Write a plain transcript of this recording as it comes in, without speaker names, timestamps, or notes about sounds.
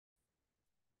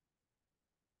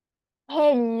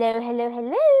Hello, hello,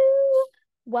 hello.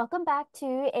 Welcome back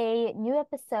to a new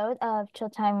episode of Chill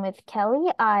Time with Kelly.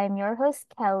 I'm your host,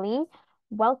 Kelly.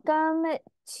 Welcome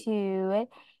to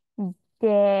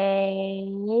day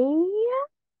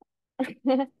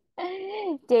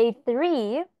day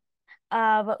three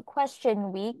of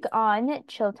question week on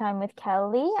Chill Time with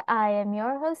Kelly. I am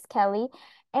your host, Kelly,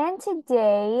 and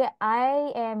today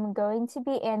I am going to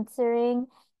be answering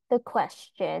the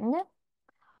question,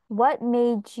 what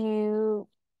made you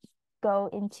go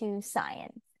into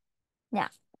science? Now,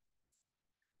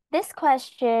 this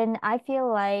question I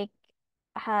feel like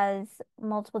has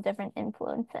multiple different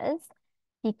influences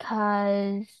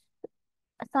because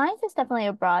science is definitely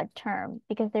a broad term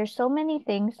because there's so many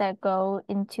things that go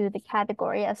into the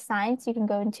category of science. You can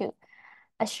go into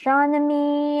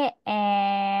astronomy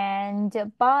and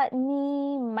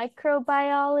botany,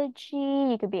 microbiology.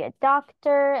 You could be a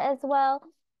doctor as well.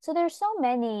 So there's so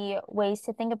many ways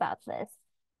to think about this.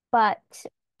 But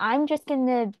I'm just going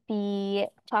to be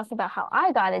talking about how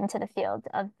I got into the field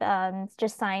of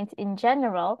just science in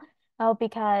general,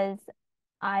 because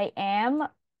I am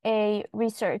a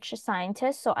research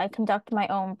scientist, so I conduct my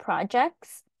own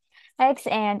projects,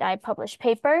 and I publish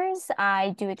papers.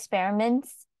 I do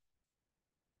experiments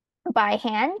by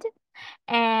hand,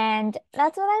 and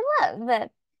that's what I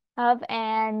love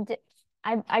and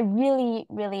I really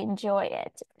really enjoy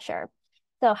it, sure.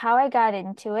 So how I got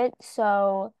into it.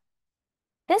 So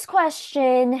this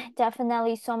question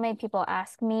definitely so many people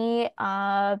ask me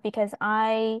because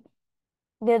I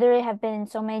literally have been in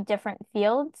so many different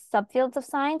fields, subfields of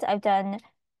science. I've done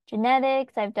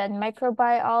genetics, I've done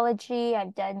microbiology,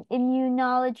 I've done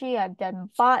immunology, I've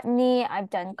done botany, I've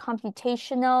done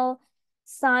computational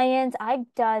science.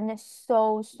 I've done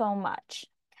so much.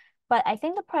 But I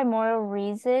think the primordial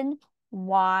reason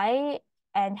why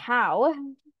and how,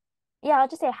 yeah, I'll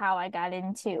just say how I got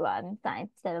into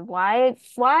science instead of why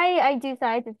I do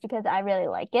science is because I really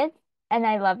like it and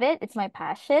I love it. It's my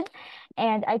passion,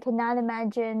 and I could not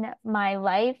imagine my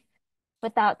life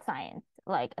without science,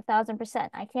 like 1,000%.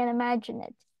 I can't imagine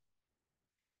it.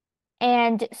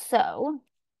 And so,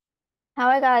 how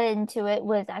I got into it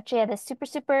was actually at a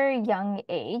super young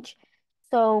age.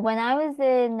 So when I was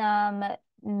in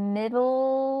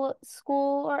middle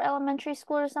school or elementary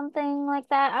school or something like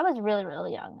that, I was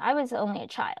really young. I was only a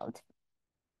child.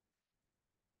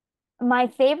 My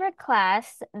favorite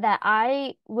class that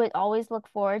I would always look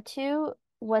forward to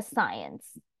was science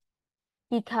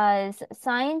because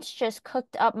science just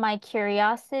cooked up my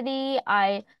curiosity.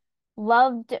 I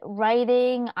loved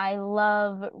writing. I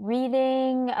love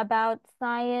reading about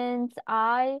science.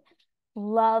 I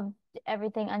loved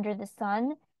everything under the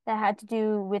sun that had to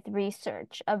do with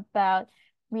research about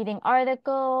reading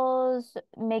articles,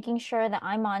 making sure that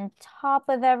I'm on top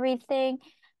of everything.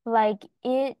 Like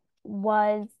it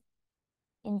was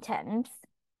intense,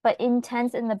 but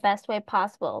intense in the best way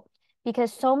possible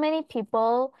because so many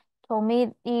people told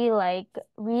me like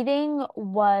reading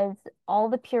was all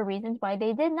the pure reasons why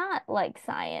they did not like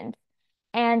science.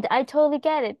 And I totally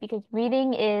get it because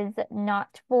reading is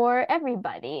not for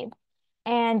everybody.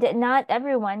 And not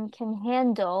everyone can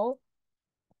handle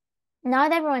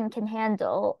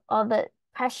all the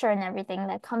pressure and everything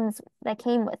that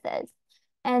came with it.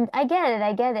 And I get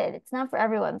it. It's not for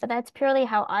everyone, but that's purely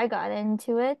how I got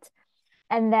into it.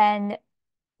 And then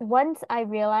once I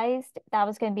realized that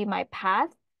was going to be my path,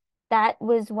 that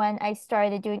was when I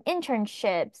started doing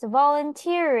internships,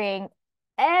 volunteering,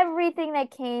 everything that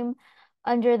came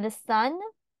under the sun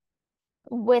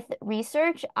with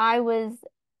research. I was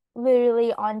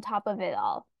literally on top of it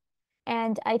all.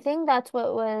 And I think that's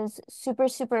what was super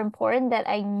important that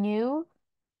I knew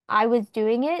I was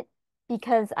doing it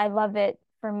because I love it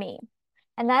for me.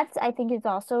 And that's, I think, is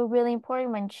also really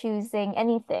important when choosing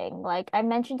anything. Like I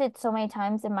mentioned it so many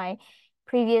times in my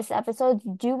previous episodes,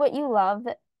 do what you love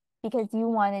because you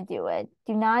want to do it.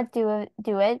 Do not do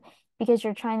it because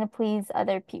you're trying to please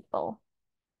other people.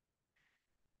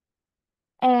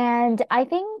 And I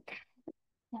think,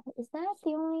 is that the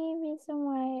only reason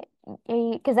why?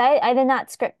 Because I did not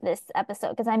script this episode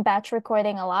because I'm batch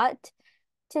recording a lot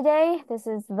today. This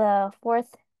is the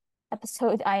fourth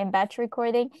episode I am batch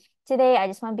recording today. I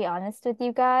just want to be honest with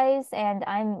you guys, and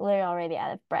I'm literally already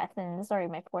out of breath, and this is already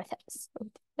my fourth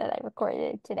episode that I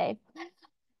recorded today.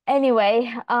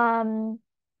 Anyway, and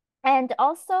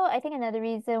also I think another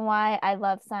reason why I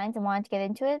love science and wanted to get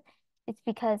into it is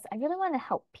because I really want to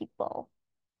help people.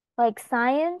 Like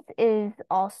science is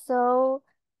also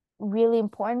really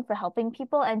important for helping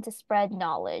people and to spread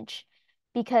knowledge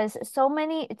because so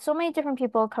many different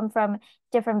people come from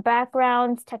different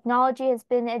backgrounds. Technology has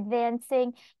been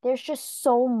advancing. There's just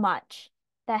so much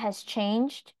that has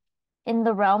changed in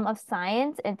the realm of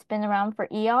science. It's been around for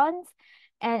eons,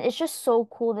 and it's just so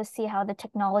cool to see how the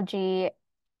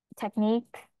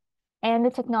technique, and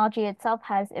the technology itself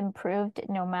has improved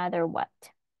no matter what.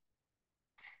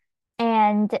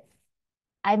 And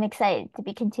I'm excited to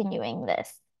be continuing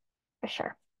this for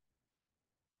sure.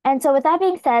 And so with that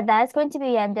being said, that is going to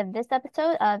be the end of this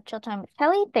episode of Chill Time with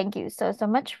Kelly. Thank you so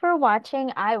much for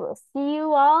watching. I will see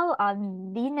you all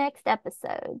on the next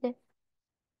episode.